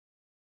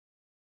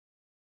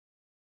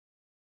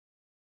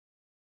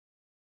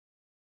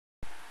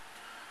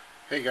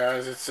Hey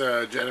guys, it's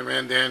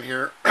Gentleman Dan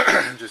here.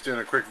 Just doing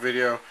a quick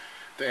video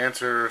to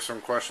answer some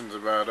questions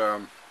about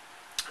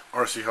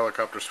RC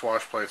helicopter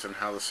swash plates and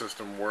how the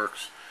system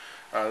works.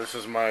 This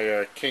is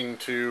my King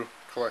 2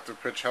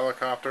 collective pitch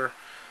helicopter,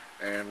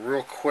 and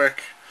real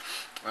quick,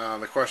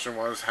 the question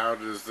was, how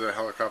does the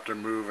helicopter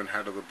move and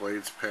how do the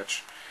blades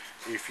pitch?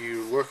 If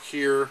you look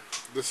here,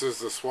 this is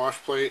the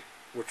swash plate,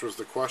 which was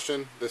the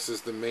question. This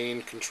is the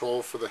main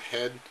control for the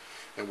head,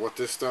 and what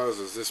this does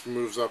is this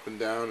moves up and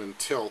down and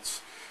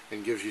tilts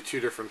and gives you two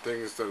different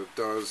things that it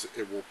does.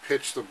 It will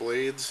pitch the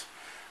blades,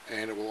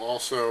 and it will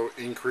also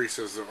increase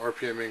as the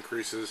RPM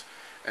increases,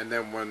 and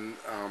then when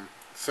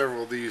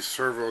several of these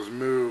servos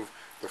move,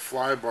 the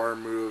fly bar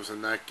moves,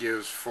 and that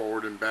gives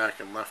forward and back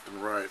and left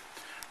and right.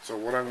 So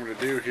what I'm going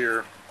to do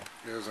here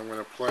is I'm going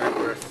to play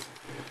with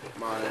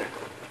my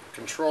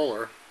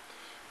controller,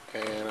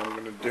 and I'm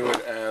going to do it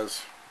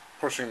as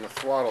pushing the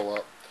throttle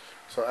up.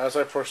 So as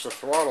I push the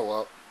throttle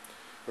up,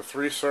 the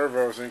three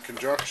servos in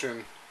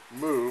conjunction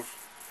move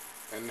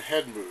and the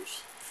head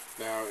moves.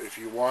 Now if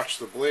you watch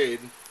the blade,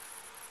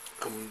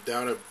 I'm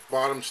down at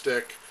bottom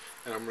stick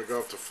and I'm going to go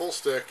up to full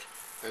stick,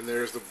 and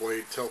there's the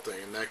blade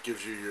tilting, and that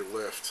gives you your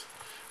lift.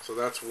 So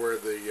that's where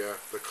the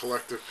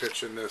collective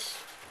pitch in this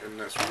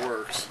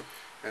works,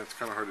 and it's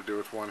kind of hard to do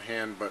with one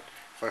hand, but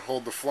if I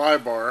hold the fly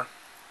bar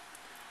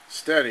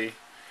steady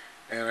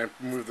and I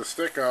move the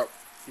stick up,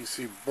 you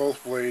see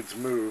both blades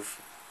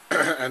move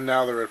and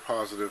now they're at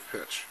positive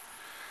pitch.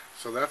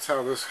 So that's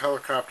how this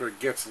helicopter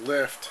gets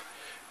lift.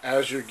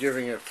 As you're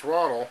giving it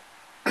throttle,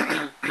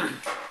 you're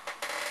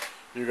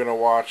going to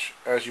watch,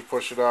 as you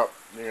push it up,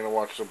 you're going to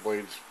watch the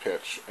blades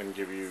pitch and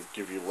give you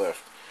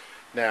lift.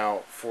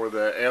 Now, for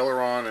the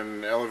aileron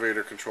and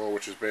elevator control,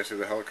 which is basically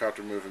the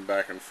helicopter moving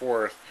back and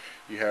forth,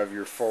 you have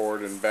your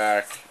forward and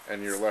back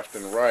and your left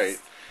and right.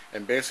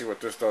 And basically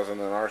what this does in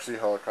an RC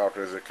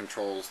helicopter is it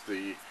controls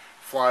the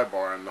fly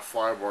bar, and the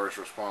fly bar is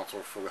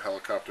responsible for the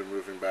helicopter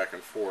moving back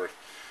and forth.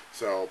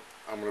 So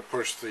I'm going to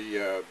push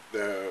the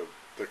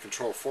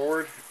control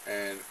forward,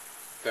 and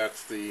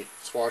that's the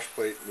swash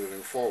plate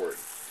moving forward.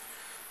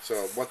 So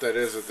what that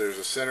is there's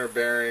a center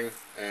bearing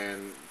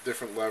and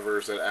different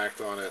levers that act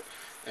on it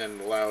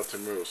and allow it to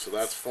move. So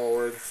that's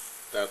forward,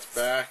 that's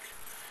back,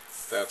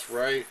 that's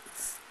right,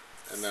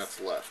 and that's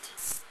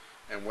left.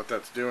 And what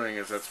that's doing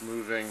is that's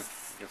moving.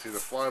 You can see the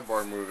fly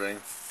bar moving,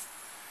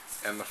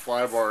 and the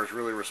fly bar is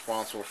really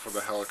responsible for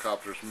the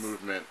helicopter's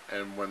movement,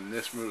 and when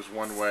this moves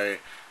one way,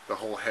 the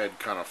whole head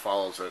kind of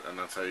follows it, and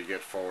that's how you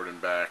get forward and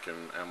back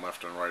and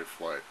left and right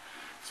flight.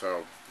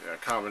 So a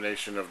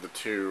combination of the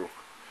two,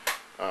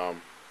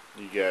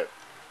 you get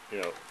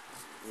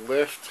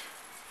lift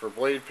for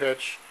blade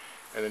pitch,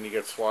 and then you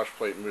get swash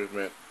plate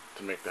movement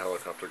to make the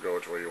helicopter go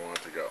which way you want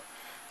it to go.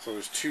 So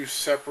there's two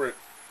separate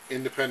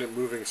independent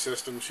moving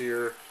systems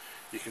here.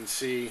 You can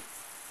see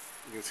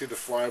the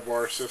fly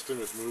bar system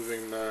is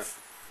moving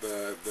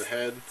the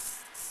head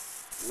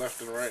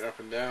left and right, up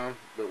and down,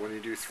 but when you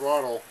do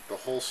throttle, the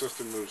whole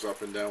system moves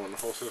up and down. When the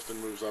whole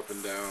system moves up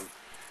and down,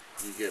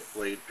 you get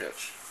blade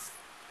pitch.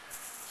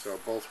 So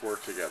both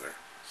work together.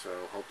 So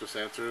hope this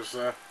answers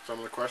some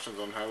of the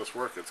questions on how this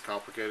works. It's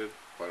complicated,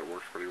 but it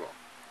works pretty well.